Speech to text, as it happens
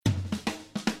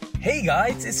Hey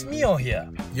guys, it's Mio here,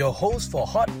 your host for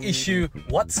Hot Issue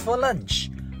What's for Lunch.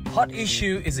 Hot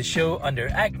Issue is a show under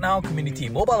Act Now Community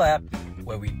mobile app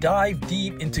where we dive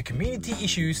deep into community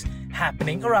issues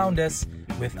happening around us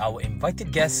with our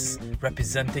invited guests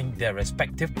representing their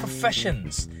respective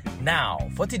professions. Now,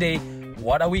 for today,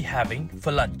 what are we having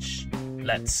for lunch?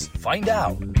 Let's find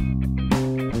out.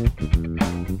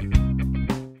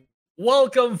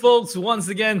 Welcome, folks, once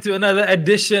again to another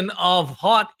edition of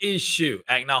Hot Issue.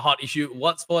 Act Now Hot Issue,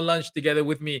 What's for Lunch, together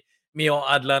with me, Mio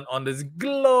Adlan, on this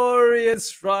glorious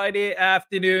Friday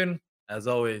afternoon. As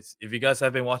always, if you guys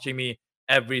have been watching me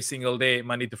every single day,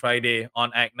 Monday to Friday on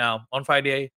Act Now, on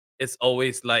Friday, it's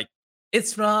always like,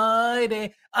 it's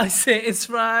Friday. I say it's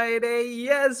Friday.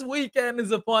 Yes, weekend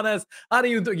is upon us.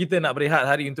 Hari untuk kita nak berehat,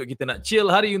 hari untuk kita nak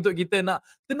chill, hari untuk kita nak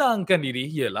tenangkan diri.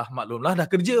 Yelah, maklumlah, dah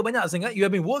kerja banyak sangat. You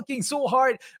have been working so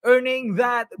hard, earning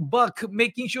that buck,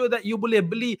 making sure that you boleh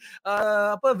beli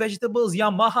vegetables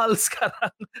yang mahal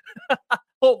sekarang.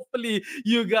 Hopefully,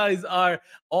 you guys are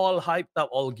all hyped up,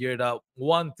 all geared up,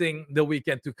 wanting the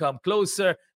weekend to come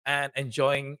closer and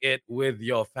enjoying it with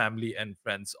your family and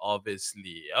friends,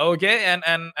 obviously. Okay,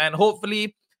 and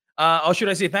hopefully, or should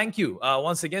I say thank you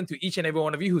once again to each and every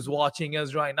one of you who's watching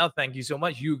us right now. Thank you so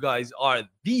much. You guys are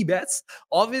the best,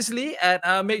 obviously. And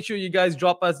make sure you guys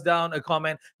drop us down a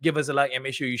comment, give us a like, and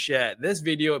make sure you share this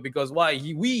video, because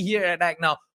we here at Act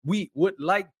Now, we would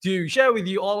like to share with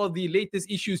you all of the latest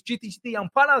issues, cerita-cerita yang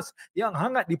panas, yang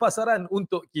hangat di pasaran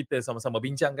untuk kita sama-sama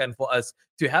bincangkan, for us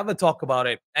to have a talk about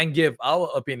it and give our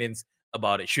opinions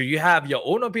about it. Should you have your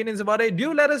own opinions about it,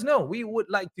 do let us know. We would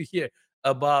like to hear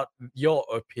about your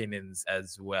opinions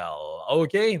as well.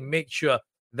 Okay, make sure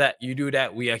that you do that.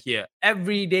 We are here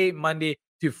every day, Monday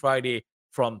to Friday,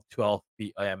 from 12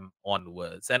 p.m.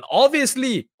 onwards. And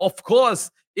obviously, of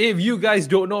course, if you guys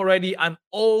don't know already, I'm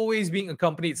always being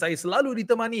accompanied. Saya selalu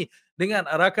ditemani dengan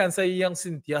rakan saya yang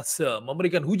sentiasa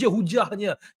memberikan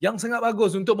hujah-hujahnya yang sangat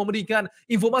bagus untuk memberikan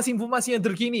informasi-informasi yang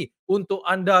terkini untuk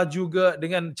anda juga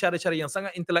dengan cara-cara yang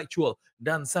sangat intelektual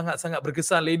dan sangat-sangat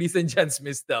berkesan. Ladies and gents,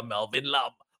 Mr. Melvin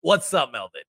Lam. What's up,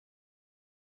 Melvin?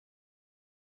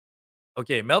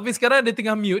 Okay, Melvin sekarang dia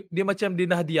tengah mute. Dia macam dia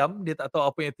dah diam. Dia tak tahu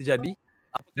apa yang terjadi.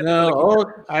 No,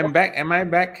 I'm back. Am I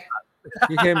back?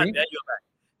 You hear me? Yeah,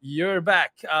 you're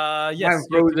back. Yes. I'm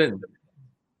frozen.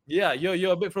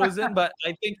 You're a bit frozen, but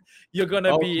I think you're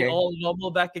gonna be all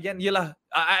normal back again. Yelah,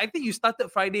 I think you started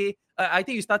Friday. I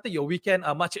think you started your weekend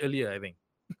much earlier, I think.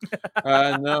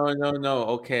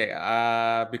 No. Okay.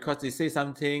 Because you say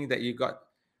something that you got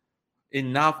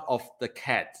enough of the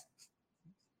cat.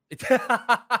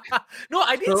 No,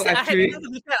 I didn't say actually, I had enough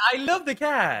of the cat. I love the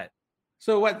cat.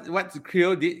 So what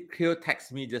Cleo did? Cleo text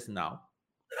me just now.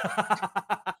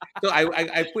 So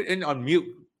I put in on mute.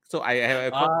 So I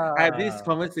have this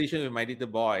conversation with my little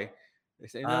boy. I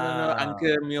said, no,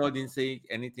 Uncle Mio didn't say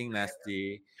anything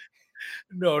nasty.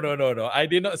 No. I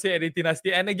did not say anything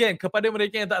nasty. And again, kepada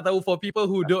mereka yang tak tahu, for people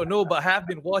who don't know but have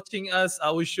been watching us,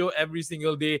 our show every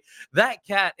single day, that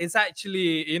cat is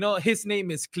actually, his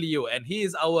name is Cleo, and he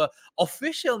is our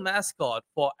official mascot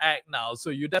for Act Now.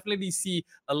 So you definitely see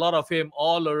a lot of him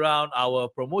all around our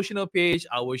promotional page,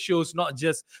 our shows, not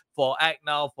just for Act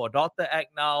Now, for Dr.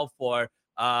 Act Now, for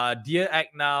Dear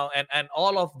Act Now, and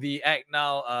all of the Act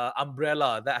Now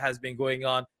umbrella that has been going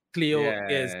on. Cleo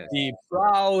is the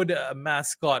proud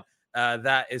mascot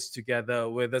that is together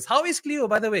with us. How is Cleo,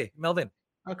 by the way, Melvin?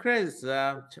 Cleo is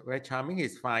very charming.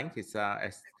 He's fine. He's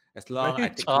as long as I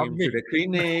take him to the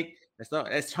clinic,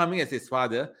 as charming as his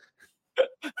father.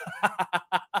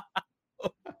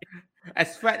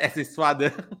 As fat as his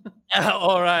father.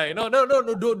 All right. No.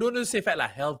 Don't say fat,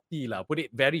 healthy lah. Put it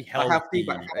very healthy.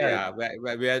 But yeah,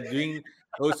 we are doing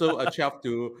also a 12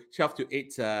 to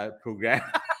 8 program.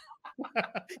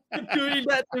 Doing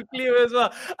that to Cleo as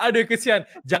well. Aduh, kesian.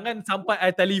 Jangan sampai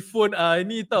I telefon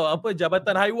ni tau,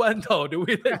 Jabatan Haiwan tau, the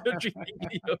way that you're treating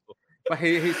Cleo. But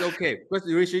he's okay, because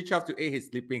usually 12 to 8 he's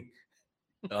sleeping.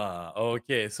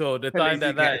 Okay. So the time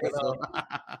that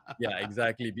yeah,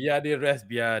 exactly. Biar dia rest,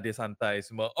 biar dia santai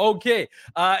semua. Okay.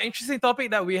 Interesting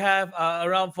topic that we have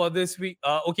around for this week.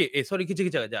 Okay. Sorry,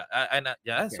 kejap.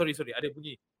 Okay. Sorry. Ada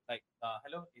bunyi. Like,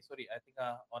 hello. Sorry. I think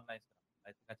online sekarang.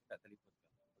 I think I cakap telefon.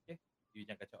 Okay. You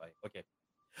jangan kacau I. Okay.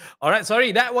 All right,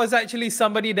 sorry, that was actually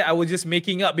somebody that I was just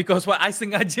making up because what I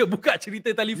sengaja buka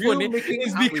cerita telefon You ni making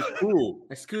is up with because who?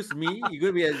 Excuse me, you're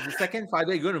gonna be the second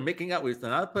father. You're gonna making up with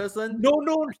another person. no.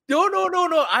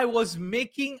 I was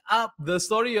making up the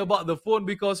story about the phone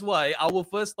because why? Our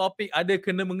first topic ada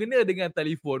kena mengena dengan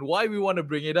telefon. Why we want to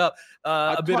bring it up?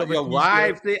 I A bit thought of a your teaser.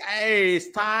 wife say, "Hey, it's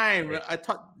time." Okay, I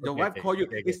thought your okay, wife okay, called you.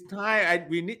 okay, okay. It's time.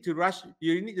 We need to rush.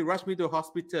 You need to rush me to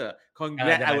hospital.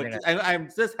 Congrats. Jangan. I'm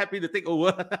just happy to take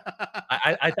over.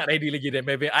 I tak ready lagi then,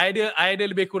 maybe. I ada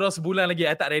lebih kurang sebulan lagi.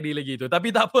 I tak ready lagi tu.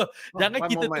 Tapi tak apa. Oh, Jangan one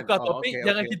kita moment. tukar Oh, topik. okay,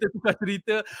 Jangan okay. kita tukar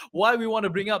cerita. Why we want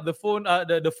to bring up the phone,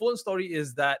 the phone story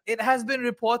is that it has been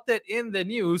reported in the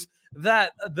news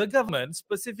that the government,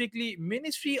 specifically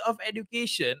Ministry of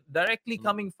Education, directly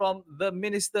coming from the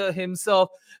minister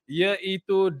himself,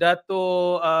 iaitu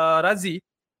Dato Razi,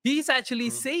 he's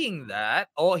actually saying that,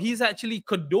 or he's actually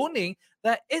condoning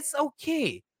that it's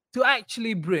okay to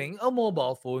actually bring a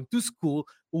mobile phone to school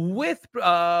with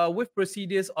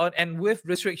procedures on and with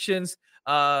restrictions,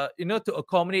 to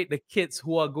accommodate the kids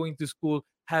who are going to school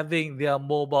having their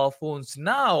mobile phones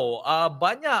now.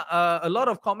 A lot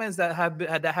of comments that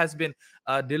has been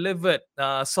delivered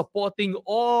supporting,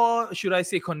 or should I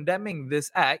say condemning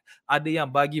this act. Ada yang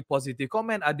bagi positive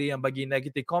comment, ada yang bagi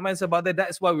negative comments about that.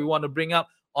 That's why we want to bring up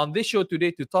on this show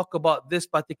today to talk about this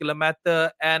particular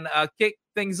matter and kick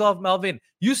things off. Melvin,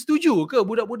 you setuju ke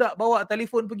budak-budak bawa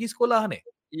telefon pergi sekolah ni?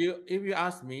 If you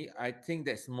ask me, I think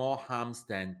there's more harms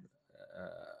than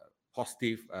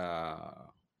positive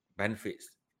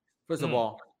benefits. First of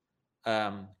all,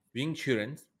 being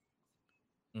children,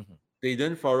 they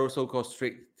don't follow so-called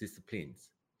strict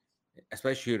disciplines.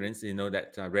 Especially children, you know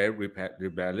that very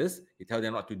rebellious. You tell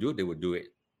them what to do, they will do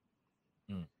it.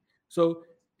 So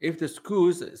if the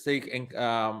schools say,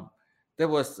 there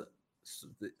was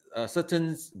a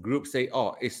certain group say,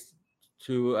 oh, it's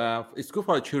good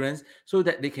for the children so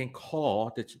that they can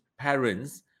call the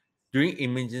parents during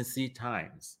emergency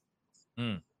times.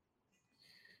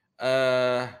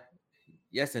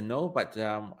 Yes and no, but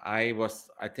I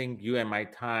think you and my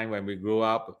time when we grew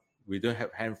up, we don't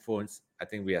have handphones. I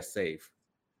think we are safe.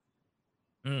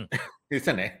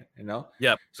 Isn't it? You know?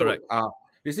 Yeah, so, correct.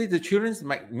 You see, the children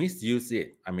might misuse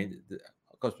it. I mean,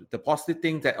 because the positive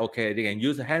thing that, okay, they can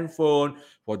use a handphone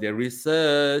for their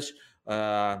research,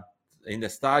 in the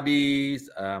studies,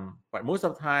 but most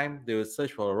of the time they will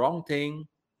search for the wrong thing.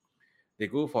 They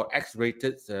go for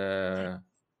X-rated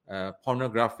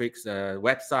pornographic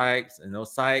websites,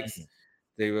 sites.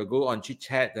 They will go on chit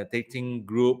chat, the dating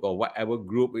group or whatever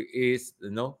group it is,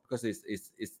 because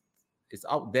it's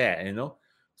out there,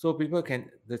 so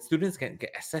the students can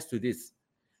get access to this,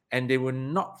 and they will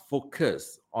not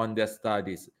focus on their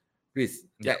studies. Please,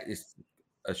 that is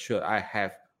assured. I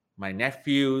have my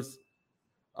nephews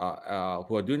who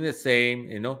are doing the same.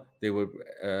 They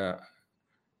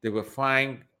will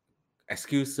find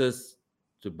excuses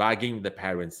to bargain the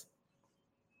parents.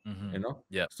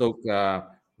 So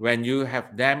when you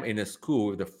have them in a school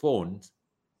with the phones,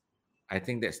 I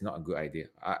think that's not a good idea.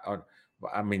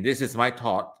 I mean, this is my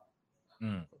thought.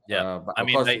 But of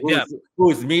course,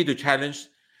 who is me to challenge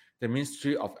the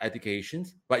Ministry of Education?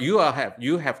 But you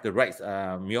have the rights,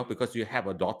 Mio, because you have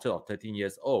a daughter of 13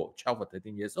 years old, child of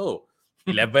 13 years old.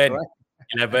 11,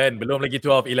 11, belum lagi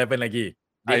 12, 11 lagi.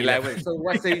 11. So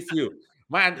what says you?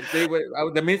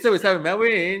 The minister will say,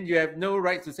 Melvin, you have no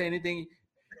right to say anything.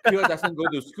 Cleo doesn't go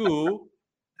to school.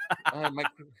 My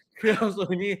Cleo's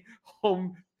only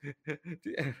homeschool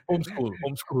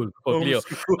for Cleo.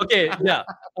 Okay, yeah.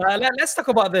 Let's talk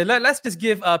about that. Let's just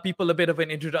give people a bit of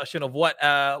an introduction of what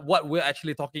we're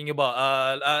actually talking about.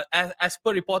 As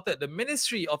per reported, the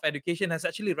Ministry of Education has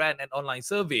actually ran an online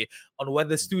survey on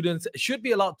whether students should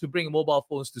be allowed to bring mobile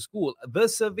phones to school. The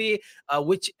survey,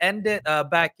 which ended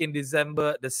back in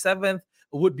December the 7th,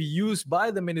 would be used by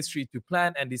the ministry to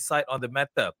plan and decide on the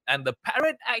matter. And the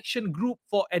Parent Action Group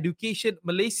for Education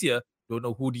Malaysia, don't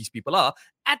know who these people are,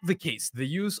 advocates the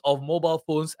use of mobile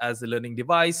phones as a learning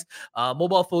device.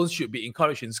 Mobile phones should be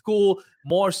encouraged in school,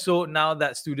 more so now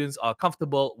that students are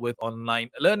comfortable with online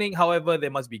learning. However,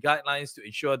 there must be guidelines to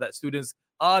ensure that students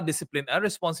are disciplined and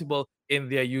responsible in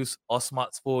their use of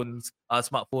smartphones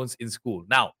in school.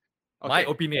 Now, my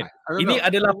opinion. Ini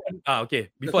adalah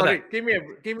okay. Before that, give me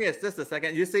just a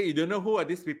second. You say you don't know who are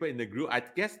these people in the group. I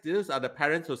guess those are the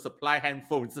parents who supply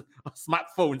handphones or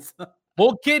smartphones.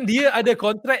 Mungkin dia ada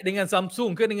kontrak dengan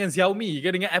Samsung ke dengan Xiaomi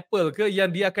ke dengan Apple ke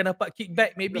yang dia akan dapat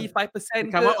kickback maybe 5%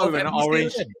 come ke up with an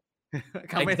orange.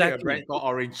 Come exactly. a brand called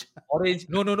Orange. Orange.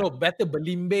 No. Better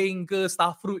Belimbing ke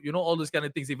Starfruit, all those kind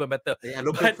of things even better. Yeah,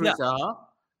 local fruits.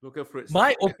 Local fruits.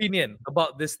 My opinion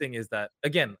about this thing is that,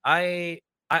 again, I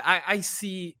I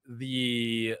see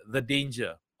the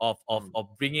danger of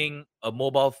bringing a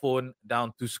mobile phone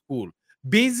down to school.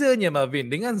 Bezanya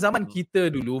Marvin dengan zaman kita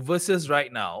dulu versus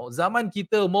right now. Zaman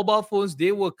kita mobile phones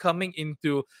they were coming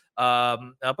into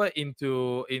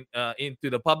into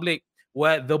the public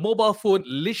where the mobile phone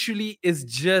literally is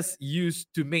just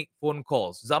used to make phone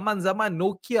calls. Zaman-zaman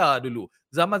Nokia dulu.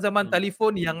 Zaman-zaman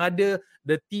telefon yang ada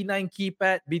the T9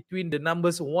 keypad between the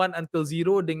numbers 1 until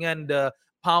 0 dengan the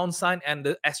pound sign and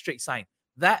the asterisk sign.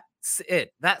 That's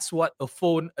it. That's what a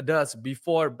phone does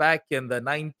before back in the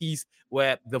 90s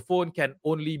where the phone can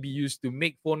only be used to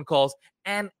make phone calls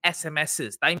and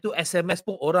SMSs. Time tu SMS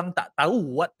pun orang tak tahu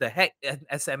what the heck an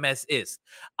SMS is.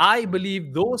 I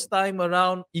believe those time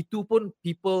around itu pun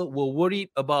people were worried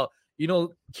about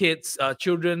kids,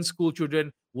 children, school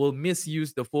children will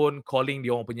misuse the phone calling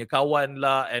dia orang punya kawan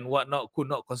lah and whatnot,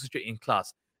 could not concentrate in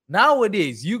class.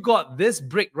 Nowadays, you got this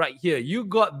brick right here. You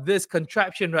got this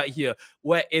contraption right here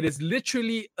where it is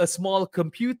literally a small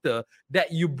computer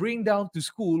that you bring down to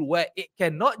school where it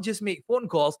can not just make phone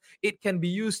calls, it can be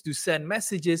used to send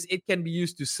messages, it can be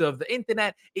used to surf the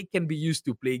internet, it can be used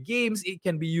to play games, it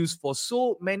can be used for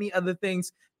so many other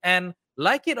things. And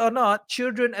like it or not,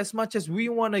 children, as much as we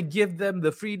want to give them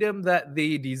the freedom that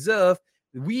they deserve,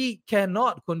 we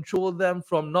cannot control them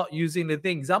from not using the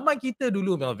thing. Zaman kita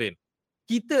dulu, Melvin,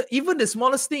 even the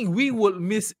smallest thing we will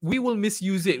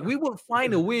misuse it. We will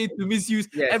find a way to misuse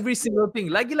every single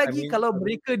thing. Lagi-lagi kalau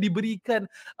mereka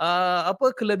diberikan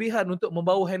kelebihan untuk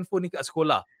membawa handphone ni kat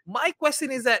sekolah. My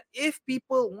question is that if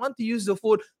people want to use the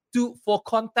phone for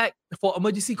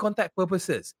emergency contact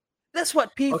purposes, that's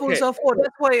what payphones are for.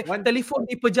 That's why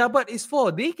telephone di pejabat is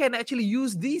for. They can actually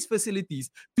use these facilities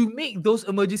to make those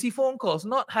emergency phone calls,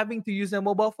 not having to use their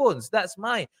mobile phones. That's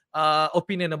my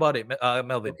opinion about it,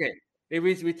 Melvin. Okay. If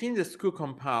it's within the school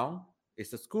compound,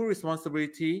 it's the school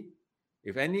responsibility.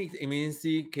 If any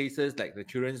emergency cases like the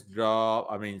children's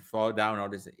fall down, all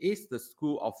this, it's the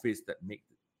school office that makes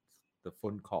the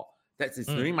phone call. That's it.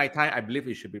 During my time, I believe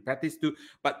it should be practiced too.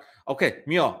 But okay,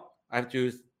 Mio, I have to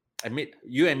admit,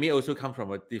 you and me also come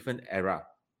from a different era.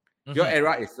 Your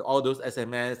era is all those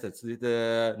SMS, that's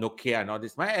the Nokia and all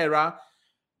this. My era,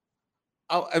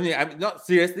 I'm not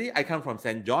seriously, I come from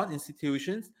St. John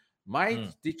institutions. My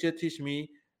teacher teach me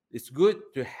it's good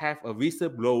to have a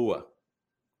whistleblower.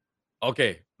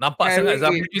 Okay, nampak sangat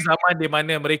zaman di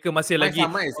mana mereka masih lagi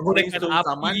menggunakan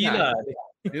api lah.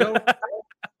 You know,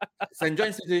 St. John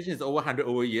institution is over 100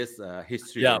 years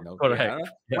history. Yeah,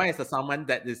 correct. Mine is someone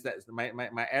that is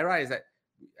my era is that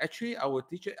actually our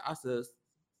teacher ask the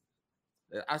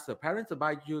parents to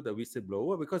buy you the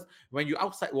whistleblower, because when you're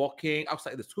outside walking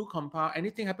outside the school compound,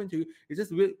 anything happen to you, you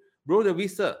just blow the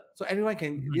whistle so everyone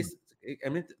can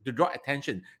to draw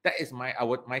attention. That is my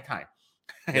time.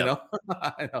 You know?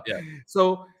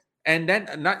 So, and then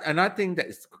another thing that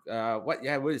is what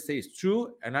I would say is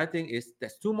true. Another thing is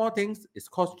there's two more things. It's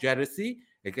called jealousy.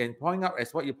 You can point out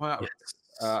as what you point out.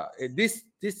 This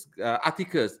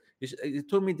articles, it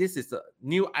told me this is a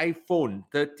new iPhone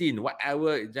 13,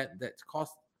 whatever that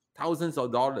costs thousands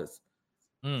of dollars.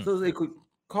 So it could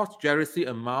cause jealousy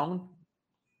among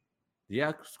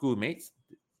their schoolmates.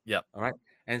 Yeah. All right.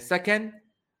 And second,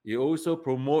 you also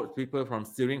promote people from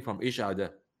stealing from each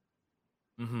other.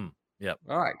 Yeah.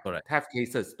 All right. Correct. Have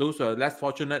cases. Those who are less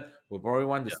fortunate will probably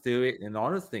want to steal it and all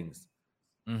those things.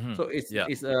 So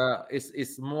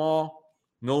it's more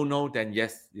no than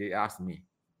yes. They ask me.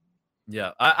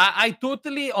 Yeah, I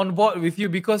totally on board with you,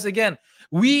 because again,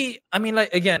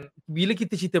 bila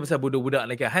kita cerita pasal budak-budak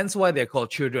like, hence why they're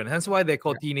called children, hence why they're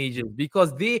called teenagers,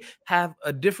 because they have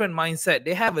a different mindset,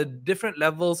 they have a different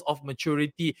levels of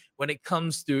maturity when it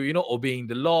comes to obeying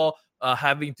the law,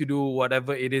 having to do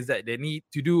whatever it is that they need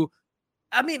to do.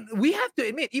 I mean, we have to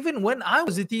admit, even when I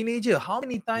was a teenager, how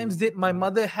many times did my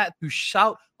mother had to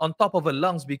shout on top of her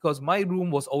lungs because my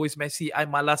room was always messy? I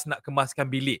malas nak kemaskan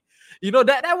bilik.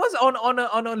 That was on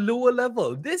a lower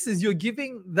level. This is, you're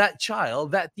giving that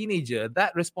child, that teenager,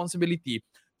 that responsibility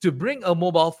to bring a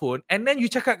mobile phone, and then you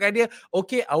cakap kat dia,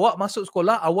 okay, awak masuk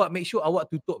sekolah, awak make sure awak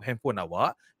tutup handphone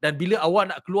awak, dan bila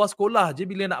awak nak keluar sekolah je,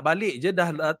 bila nak balik je,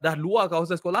 dah luar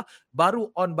kawasan sekolah, baru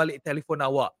on balik telefon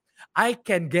awak. I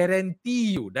can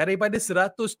guarantee you, daripada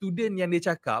 100 student yang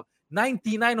dia cakap,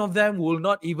 99 of them will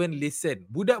not even listen.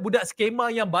 Budak-budak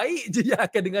skema yang baik je yang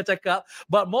akan dengar cakap,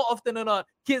 but more often than not,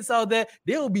 kids out there,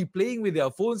 they will be playing with their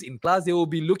phones in class, they will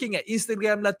be looking at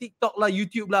Instagram lah, TikTok lah,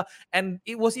 YouTube lah, and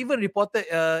it was even reported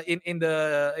in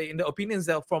the opinions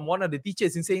from one of the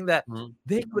teachers in saying that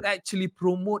they could actually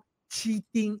promote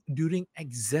cheating during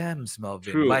exams,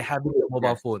 Melvin, by having a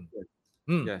mobile phone.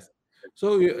 Yes.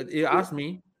 So you asked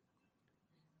me,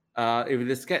 If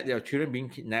they're scared their children being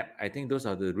kidnapped, I think those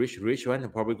are the rich one who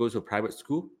probably goes to private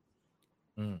school.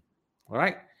 Mm. All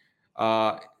right.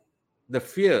 The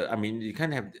fear, I mean, you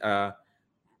can't have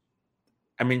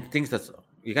I mean, things that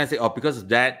you can't say, oh, because of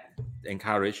that,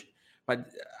 encourage. But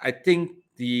I think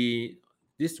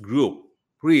this group,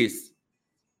 please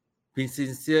be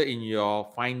sincere in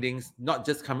your findings, not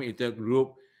just coming into a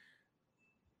group,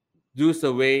 do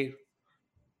survey,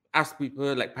 ask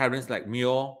people like parents like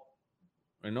Mio,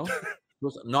 you know,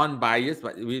 those non-biased,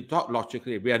 but we talk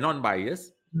logically. We are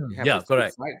non-biased. We have Yeah, its good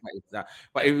correct. side,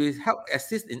 but if we help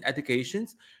assist in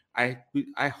educations, I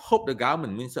hope the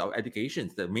government, Minister of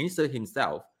Education, the minister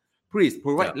himself, please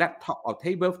provide Yeah. laptop or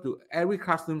tables to every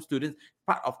classroom student.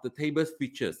 Part of the table's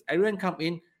features. Everyone come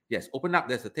in, yes, open up.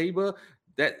 There's a table.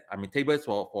 That I mean, tables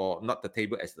for not the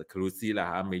table as the kerusi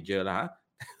lah, major lah,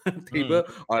 table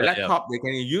or Yeah, yeah. laptop. They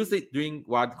can use it during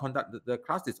while conduct the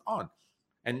class is on,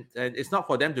 and it's not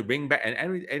for them to bring back and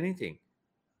anything.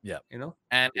 Yeah. You know,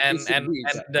 And it and should and be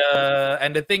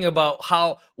and the thing about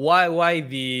why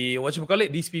the what you call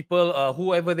it, these people,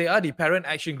 whoever they are, the Parent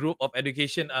Action Group of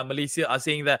Education Malaysia are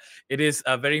saying that it is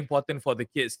very important for the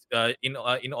kids in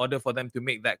order for them to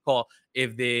make that call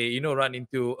if they run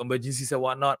into emergencies or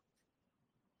whatnot.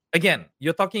 Again,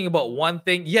 you're talking about one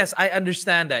thing. Yes, I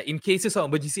understand that in cases of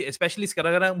emergency, especially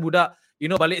kadang-kadang budak,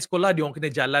 balik sekolah, dia orang kena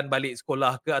jalan balik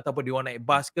sekolah ke, ataupun dia orang naik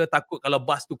bas ke, takut kalau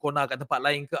bas tu corner kat tempat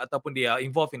lain ke, ataupun they are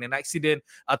involved in an accident,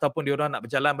 ataupun dia orang nak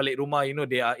berjalan balik rumah,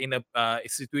 they are in a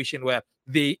situation where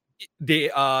they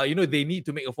they need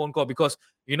to make a phone call because,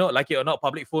 like it or not,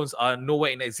 public phones are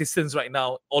nowhere in existence right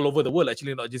now all over the world,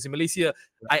 actually, not just in Malaysia.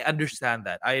 I understand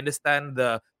that. I understand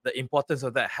the importance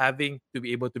of that, having to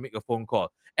be able to make a phone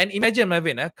call. And imagine,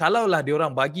 Marvin, kalaulah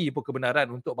diorang bagi pun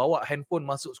kebenaran untuk bawa handphone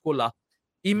masuk sekolah,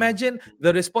 imagine the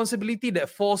responsibility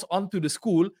that falls onto the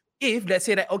school if let's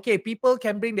say that, okay, people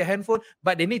can bring their handphone,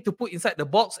 but they need to put inside the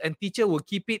box and teacher will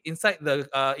keep it inside the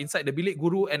bilik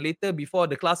guru, and later before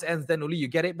the class ends, then only you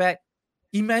get it back.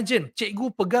 Imagine,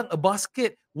 cikgu pegang a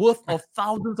basket worth of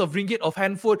thousands of ringgit of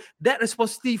handphone. That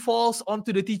responsibility falls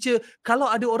onto the teacher.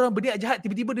 Kalau ada orang berniat jahat,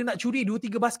 tiba-tiba dia nak curi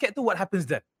 2-3 basket tu, what happens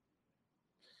then?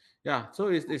 Yeah, so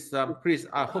it's please,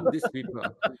 I hope these people,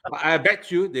 I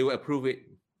bet you they will approve it.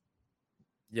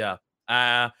 Yeah.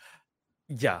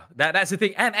 Yeah, that's the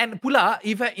thing. And pula,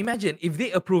 if imagine if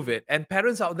they approve it and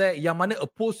parents out there yang mana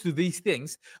opposed to these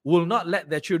things will not let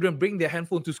their children bring their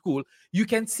handphone to school, you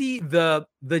can see the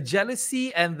jealousy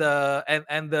and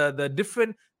the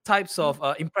different types of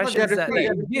impressions that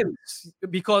it gives,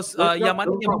 because yang mana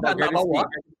yang budak nak bawa.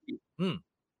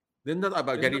 Then not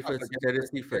about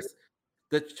jealousy first.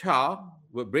 The child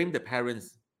will blame the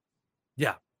parents.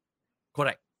 Yeah,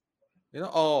 correct.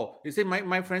 You say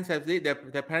my friends have said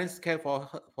their parents care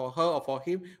for her or for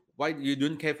him. Why you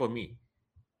don't care for me?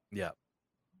 Yeah.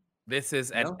 This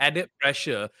is an added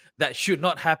pressure that should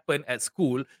not happen at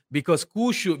school, because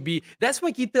school should be. That's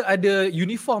why kita ada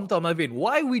uniform, tau Marvin.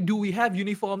 Why we have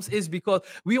uniforms is because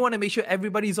we want to make sure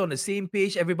everybody's on the same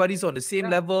page, everybody's on the same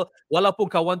level. Walaupun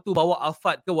kawan tu bawa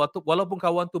Alphard ke, walaupun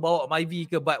kawan tu bawa Myvi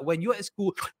ke, but when you're at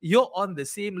school, you're on the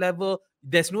same level.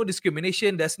 There's no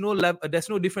discrimination. There's no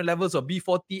different levels of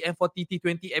B40, M40,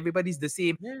 T20. Everybody's the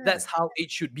same. Yeah. That's how it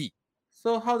should be.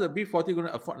 So how the B40 going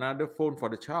to afford another phone for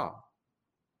the child?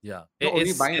 Yeah. Not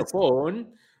only buying a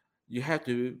phone, you have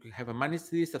to have a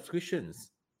monthly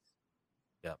subscriptions.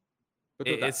 Yeah.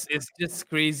 It's just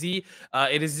crazy.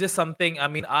 It is just something, I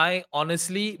mean, I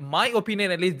honestly, my opinion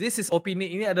at least, this is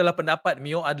opinion, ini adalah pendapat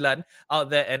Mio Adlan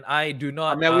out there, and I do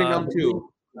not... Melvin Lam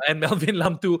too. And Melvin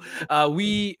Lam too.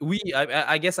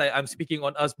 I guess I'm speaking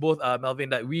on us both, Melvin,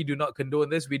 that we do not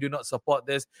condone this. We do not support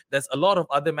this. There's a lot of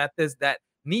other matters that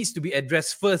needs to be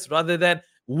addressed first, rather than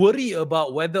worry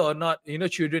about whether or not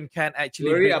children can actually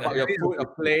worry about your food, your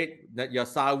plate, your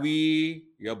sawi,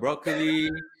 your broccoli.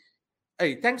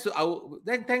 Hey, thanks to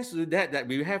that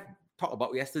we have talked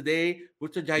about yesterday,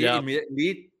 Putrajaya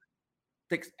immediately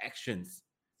takes actions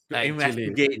to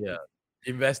investigate. Yeah.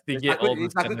 Investigate all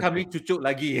this. Takut kami cucuk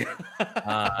lagi.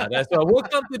 That's why we'll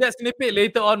come to that snippet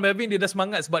later on. Melvin, dia dah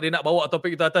semangat sebab dia nak bawa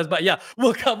topik itu atas. But yeah,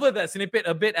 we'll cover that snippet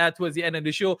a bit towards the end of the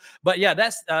show. But yeah,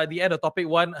 that's the end of topic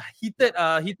one. Heated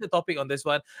topic on this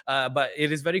one. But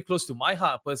it is very close to my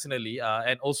heart personally,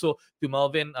 and also to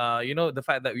Melvin. The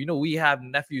fact that we have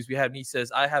nephews, we have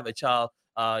nieces. I have a child.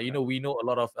 We know a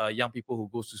lot of young people who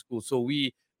goes to school. So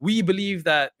we believe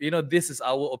that this is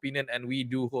our opinion, and we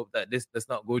do hope that this does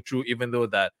not go through, even though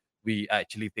that we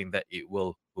actually think that it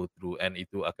will go through, and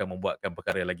itu akan membuatkan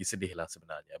perkara lagi sedih lah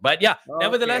sebenarnya. But yeah,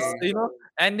 nevertheless, Okay.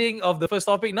 ending of the first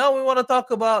topic. Now we want to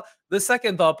talk about the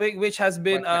second topic, which has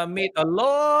been made a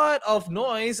lot of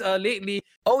noise lately.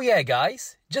 Oh yeah,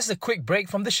 guys, just a quick break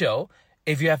from the show.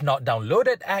 If you have not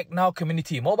downloaded Act Now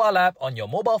Community mobile app on your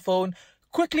mobile phone,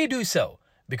 quickly do so,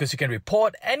 because you can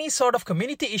report any sort of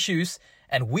community issues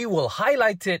and we will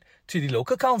highlight it to the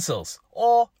local councils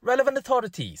or relevant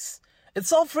authorities.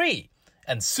 It's all free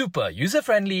and super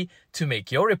user-friendly to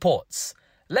make your reports.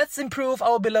 Let's improve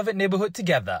our beloved neighborhood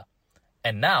together.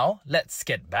 And now, let's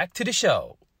get back to the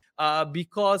show.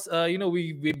 Because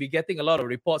we'll be getting a lot of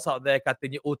reports out there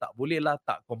katanya tak boleh lah,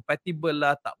 tak compatible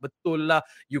lah, tak betul lah,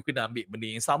 you kena ambil benda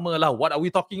yang sama lah. What are we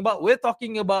talking about? We're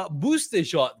talking about booster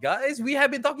shot, guys. We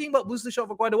have been talking about booster shot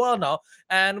for quite a while now,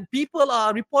 and people are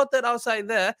reported outside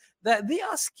there that they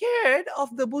are scared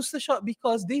of the booster shot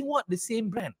because they want the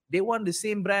same brand. They want the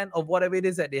same brand of whatever it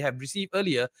is that they have received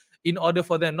earlier, in order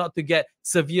for them not to get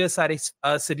severe side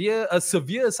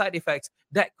effects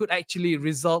that could actually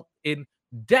result in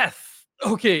death.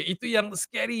 Okay, itu yang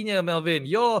scary-nya, Melvin.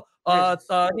 Your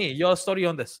story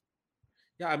on this.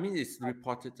 Yeah, I mean, it's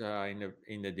reported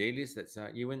in the dailies that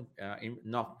even in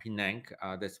North Penang,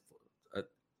 there's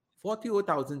 40,000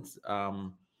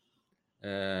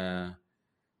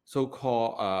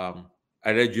 so-called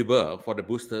eligible for the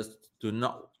boosters to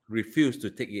not refuse to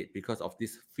take it because of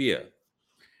this fear.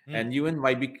 And even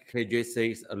YBKJ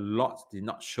says a lot did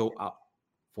not show up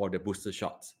for the booster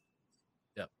shots.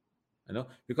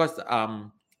 Because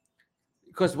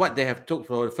what they have took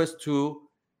for the first two,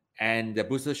 and the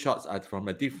booster shots are from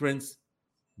a different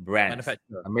brand,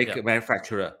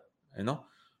 manufacturer.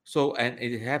 So, and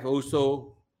it have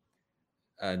also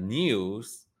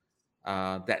news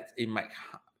that it might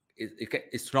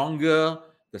it's stronger.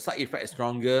 The side effect is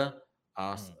stronger.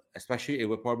 Especially it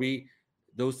will probably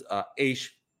those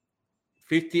age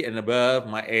 50 and above,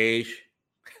 my age.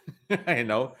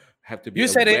 Have to be. You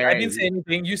said it. I didn't say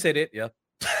anything. You said it. Yeah.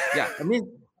 Yeah. I mean,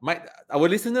 our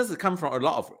listeners come from a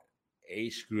lot of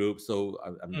age groups, so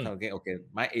I'm talking. Okay,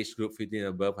 my age group, 50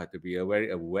 and above, have to be very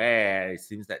aware. It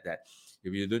seems that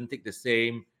if you don't take the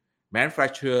same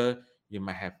manufacturer, you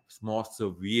might have more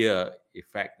severe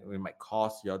effect. It might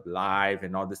cost your life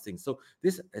and all these things. So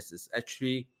this is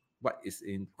actually what is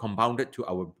compounded to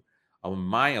our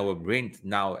mind, our brain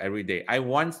now every day. I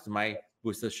want my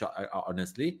booster shot,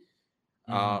 honestly.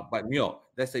 But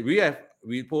let's say we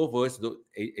both of us do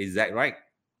exact, right?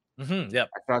 Yeah.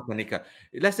 AstraZeneca.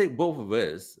 Let's say both of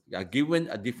us are given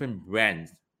a different brand.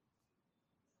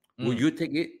 Will you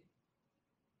take it?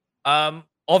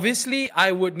 Obviously,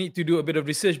 I would need to do a bit of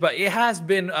research, but it has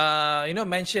been,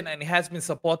 mentioned, and it has been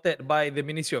supported by the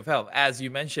Ministry of Health, as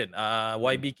you mentioned.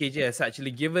 YBKJ has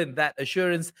actually given that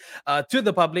assurance to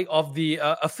the public of the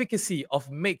efficacy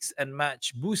of mix and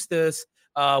match boosters,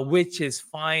 which is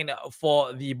fine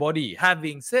for the body.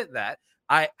 Having said that,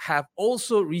 I have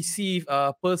also received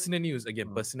personal news.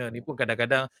 Again, personal ni pun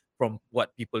kadang-kadang from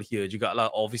what people hear juga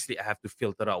lah. Obviously, I have to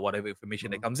filter out whatever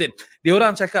information that comes in.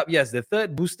 Diorang cakap, yes, the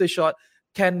third booster shot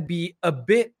can be a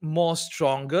bit more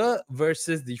stronger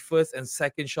versus the first and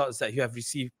second shots that you have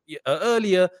received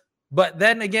earlier. But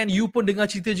then again, you pun dengar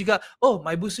cerita juga,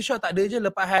 my booster shot tak ada je,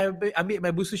 lepas I ambil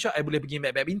my booster shot, I boleh pergi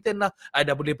main badminton lah, I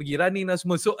dah boleh pergi running lah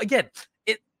semua. So again,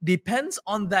 it depends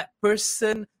on that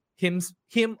person, him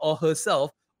or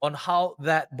herself, on how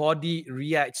that body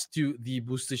reacts to the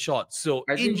booster shot. So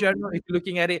in general, if you're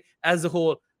looking at it as a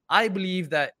whole, I believe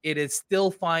that it is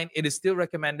still fine, it is still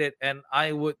recommended, and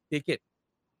I would take it.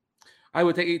 I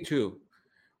would take it too.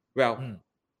 Well,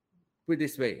 put it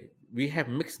this way, we have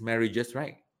mixed marriages,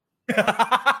 right?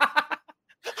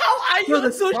 How are you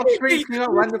associating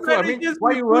wonderful? I mean,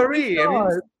 why you worry?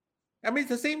 I mean, it's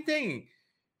the same thing.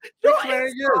 Mixed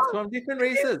marriages from different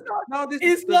races. Now this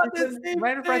is not the same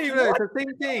manufacturer. It's the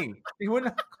same thing. It will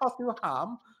not cause you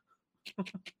harm.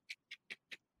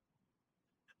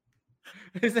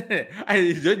 Isn't it?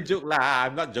 I don't joke lah.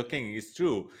 I'm not joking. It's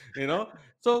true.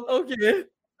 So okay.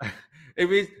 If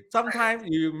it's sometimes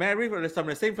you marry from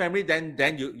the same family,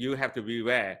 then you have to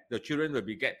beware. The children will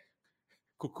get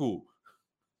cuckoo.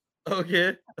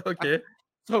 Okay.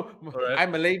 So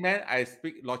I'm a layman. I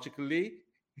speak logically.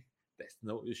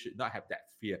 You should not have that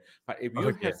fear. But if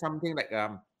you have something like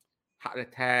heart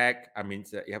attack, I mean,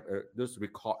 you have those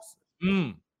records.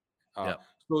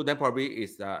 So then probably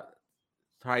is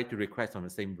try to request from the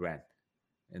same brand.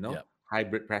 High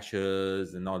blood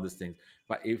pressures and all these things.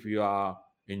 But if you are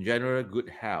in general good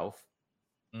health,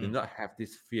 do not have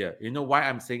this fear. You know why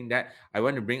I'm saying that? I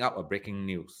want to bring up a breaking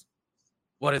news.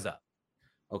 What is that?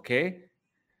 Okay.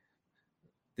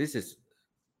 This is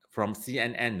from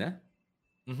CNN.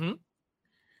 Mm-hmm.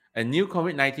 A new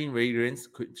COVID-19 variants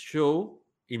could show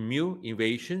immune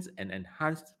evasions and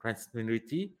enhanced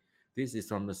transmissibility. This is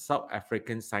from the South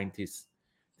African scientists.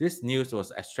 This news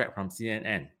was extract from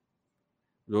CNN.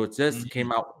 It just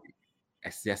came out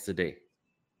as yesterday.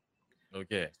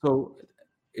 Okay. So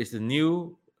it's a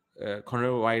new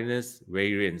coronavirus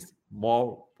variants,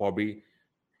 probably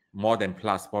more than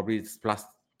plus, probably it's plus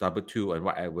double two and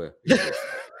whatever it is.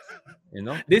 You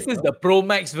know, This is the Pro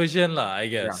Max version, lah, I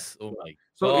yeah. guess. Oh my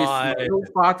So it's god. so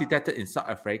far detected in South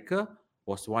Africa,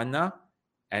 Botswana,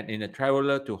 and in a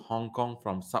traveler to Hong Kong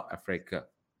from South Africa.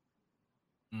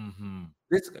 Mm-hmm.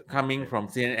 This coming from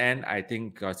CNN. I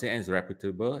think CNN is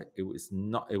reputable. It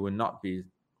will not be.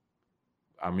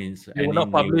 I mean, They will any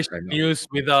not publish news. news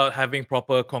without having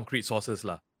proper concrete sources,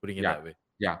 lah. Putting it Yeah, that way.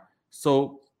 yeah.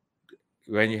 So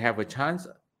when you have a chance,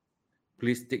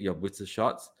 please take your booster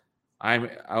shots. I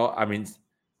mean,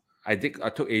 I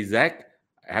took AZAC.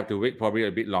 I have to wait probably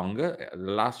a bit longer.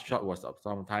 The last shot was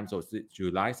sometimes was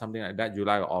July, something like that,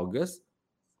 July or August,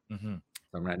 Mm-hmm.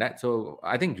 something like that. So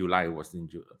I think July was in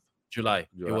July. It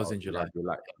July. was in July.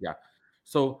 July. Yeah.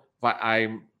 So, but I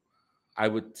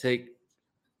would take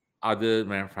other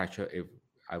manufacturer if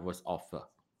I was offered.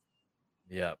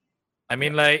 Yeah. I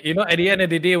mean, like, you know, at the end of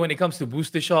the day, when it comes to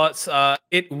booster shots,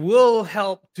 it will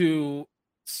help to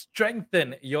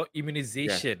strengthen your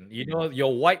immunization. You know,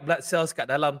 your white blood cells kat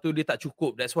dalam tu dia tak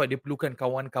cukup. That's why dia perlukan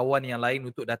kawan-kawan yang lain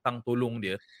untuk datang tolong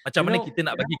dia. Macam mana kita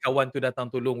nak bagi kawan tu datang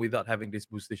tolong without having this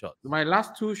booster shot? My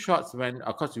last two shots, when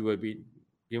of course you will be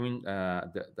giving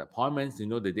the appointments, you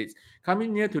know, the dates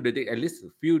coming near to the date, at least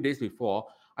a few days before.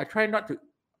 I try not to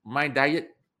my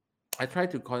diet. I try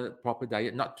to call it proper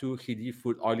diet, not too heavy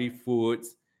food, oily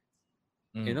foods.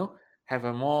 You know, have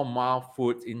a more mild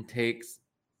food intakes.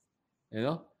 You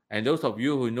know, and those of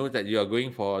you who know that you are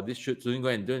going for this should soon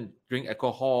go and drink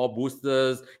alcohol,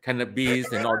 boosters, cannabis,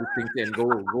 and all these things, and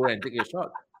go and take a shot.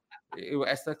 It will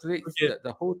accelerate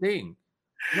the whole thing.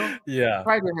 No, Yeah.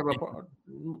 try to have a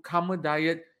calmer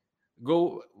diet.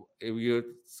 Go if you're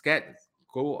scared,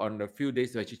 go on a few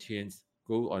days vegetarians.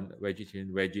 Go on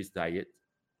vegetarian veggies diet.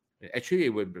 Actually,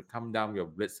 it will calm down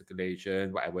your blood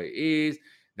circulation, whatever it is.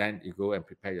 Then you go and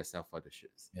prepare yourself for the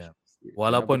shits. Yeah.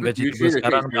 Walaupun usually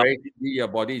vegetable sekarang your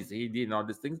body is heady and all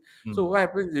these things. So what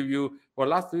happens if you for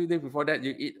last 3 days before that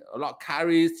you eat a lot of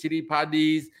curries, chili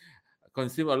paddies,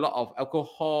 consume a lot of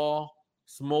alcohol,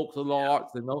 smokes a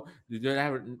lot, you know, you don't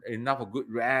have enough of good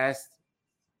rest,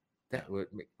 that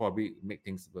would probably make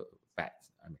things bad.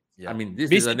 I mean, this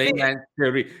is a layman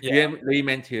theory,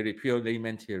 pure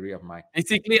layman theory of mine.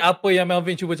 Basically, apa yang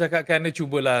Melvin cuba cakapkan, dia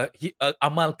cubalah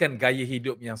amalkan gaya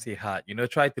hidup yang sihat. You know,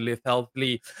 try to live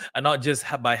healthily, and not just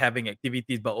by having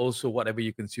activities, but also whatever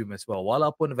you consume as well.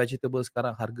 Walaupun vegetable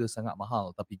sekarang harga sangat mahal,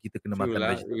 tapi kita kena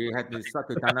makan vegetable. We had to start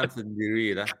to tanam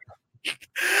sendiri lah.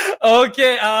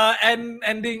 Okay, and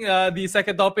ending the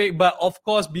second topic, but of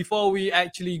course, before we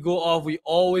actually go off, we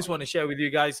always want to share with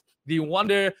you guys the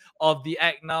wonder of the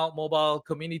Act Now mobile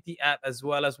community app, as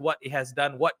well as what it has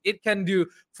done, what it can do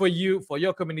for you, for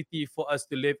your community, for us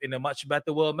to live in a much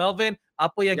better world. Melvin,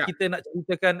 apa yang kita nak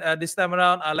ceritakan this time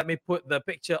around? Let me put the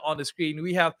picture on the screen.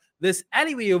 We have this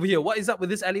alleyway over here. What is up with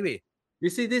this alleyway? You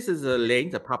see, this is a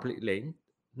lane, a public lane,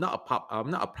 not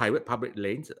a private public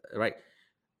lane, right?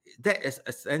 That is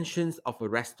extensions of a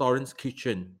restaurant's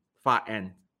kitchen, far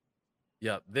end.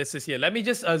 Yeah, this is here. Let me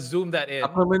just zoom that in. A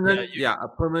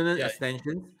permanent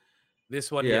extension.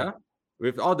 This one here.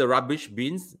 With all the rubbish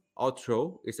bins all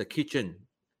throw, it's a kitchen.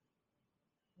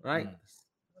 Right?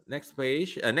 Next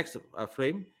page, next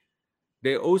frame.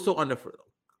 They also on the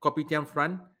kopitiam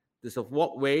front, there's a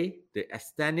walkway, they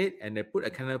extend it and they put a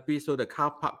canopy so the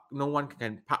car park, no one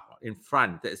can park in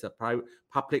front. That is a private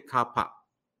public car park.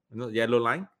 You know, yellow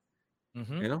line.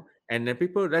 You know, and then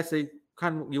people, let's say,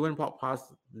 can't even walk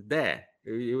past there.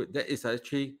 That is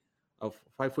actually a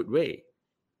 5-foot way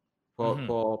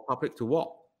for public to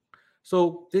walk.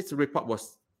 So this report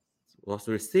was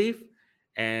received,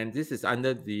 and this is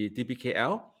under the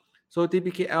DBKL. So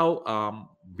DBKL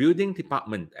building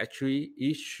department actually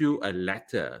issued a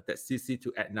letter that CC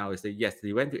to Act Now and say yes,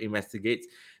 they went to investigate.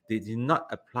 They did not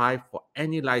apply for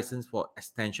any license for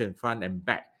extension front and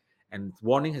back, and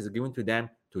warning has given to them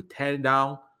to tear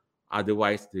down,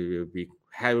 otherwise they will be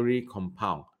heavily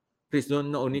compound. Please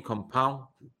don't not only compound,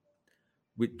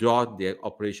 withdraw their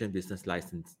operation business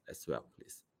license as well,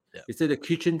 please. You see the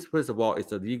kitchens, first of all,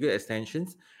 it's a legal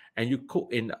extensions, and you cook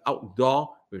in the outdoor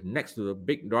with next to the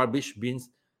big rubbish bins.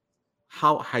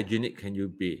 How hygienic can you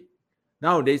be?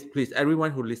 Nowadays, please,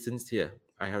 everyone who listens here,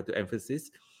 I have to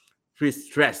emphasize, please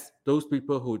stress those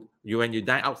people who when you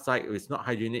dine outside, it's not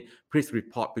hygienic. Please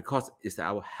report because it's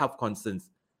our health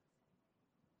concerns.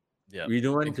 Yeah, we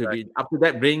don't want to be after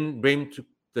that. Bring to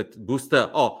the booster.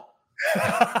 Oh,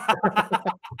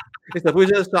 it's the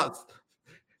booster shots.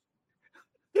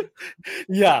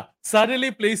 Yeah,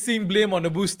 suddenly placing blame on the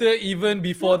booster. Even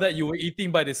before that, you were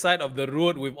eating by the side of the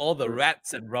road with all the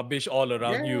rats and rubbish all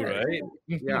around you, right?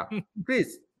 Yeah,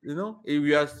 please, if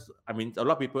you are, I mean, a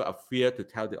lot of people are fear to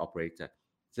tell the operator.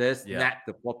 Just snap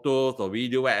the photos or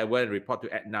video, whatever, and report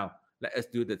to Act Now. Let us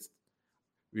do this.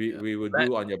 We will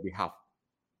do on your behalf.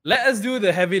 Let us do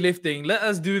the heavy lifting. Let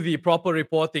us do the proper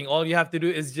reporting. All you have to do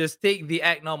is just take the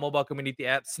Act Now mobile community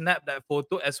app, snap that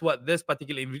photo as what this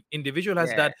particular individual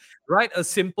has done, write a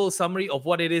simple summary of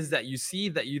what it is that you see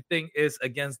that you think is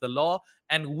against the law,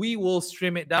 and we will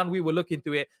stream it down. We will look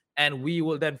into it, and we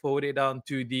will then forward it down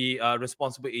to the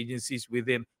responsible agencies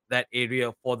within that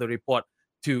area for the report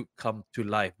to come to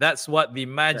life. That's what the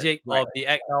magic of the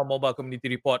Act Now mobile community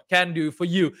report can do for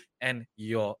you and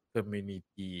your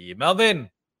community. Melvin,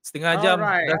 setengah jam.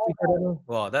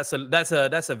 Wow, that's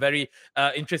a very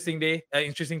interesting day,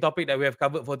 interesting topic that we have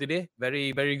covered for today.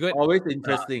 Very, very good. Always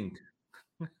interesting.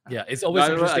 Yeah, it's always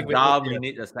interesting. A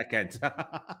minute, a second.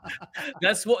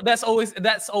 That's always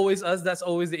us. That's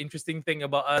always the interesting thing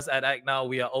about us at Act Now.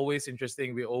 We are always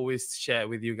interesting. We always share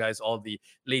with you guys all the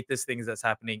latest things that's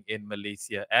happening in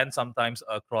Malaysia and sometimes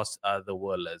across the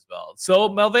world as well. So,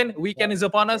 Melvin, weekend is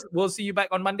upon us. We'll see you back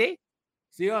on Monday.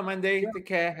 See you on Monday. Take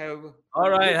care.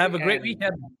 Have a great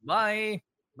weekend. Bye.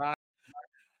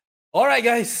 All right,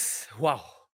 guys. Wow.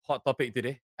 Hot topic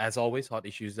today. As always, hot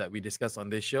issues that we discuss on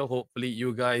this show. Hopefully,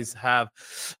 you guys have,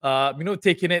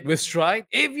 taken it with stride.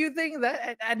 If you think that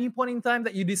at any point in time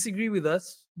that you disagree with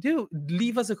us, do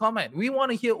leave us a comment. We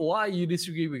want to hear why you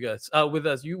disagree with us.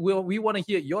 We want to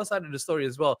hear your side of the story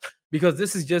as well, because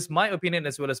this is just my opinion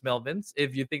as well as Melvin's.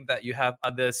 If you think that you have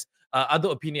other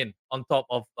opinion on top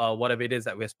of whatever it is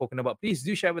that we have spoken about, please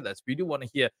do share with us. We do want to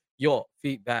hear your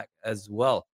feedback as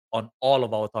well on all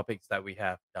of our topics that we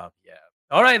have down here.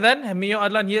 All right, then. Mio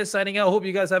Adlan here signing out. Hope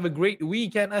you guys have a great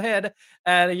weekend ahead.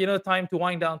 And, time to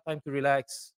wind down, time to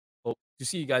relax. Hope to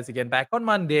see you guys again back on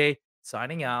Monday.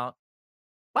 Signing out.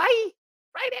 Bye.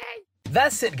 Friday.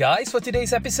 That's it, guys, for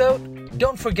today's episode.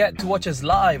 Don't forget to watch us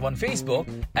live on Facebook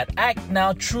at Act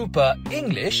Now Trooper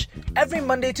English every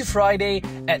Monday to Friday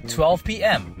at 12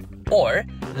 p.m. Or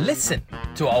listen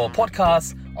to our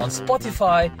podcast on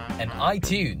Spotify and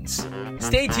iTunes.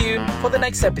 Stay tuned for the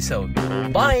next episode.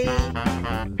 Bye!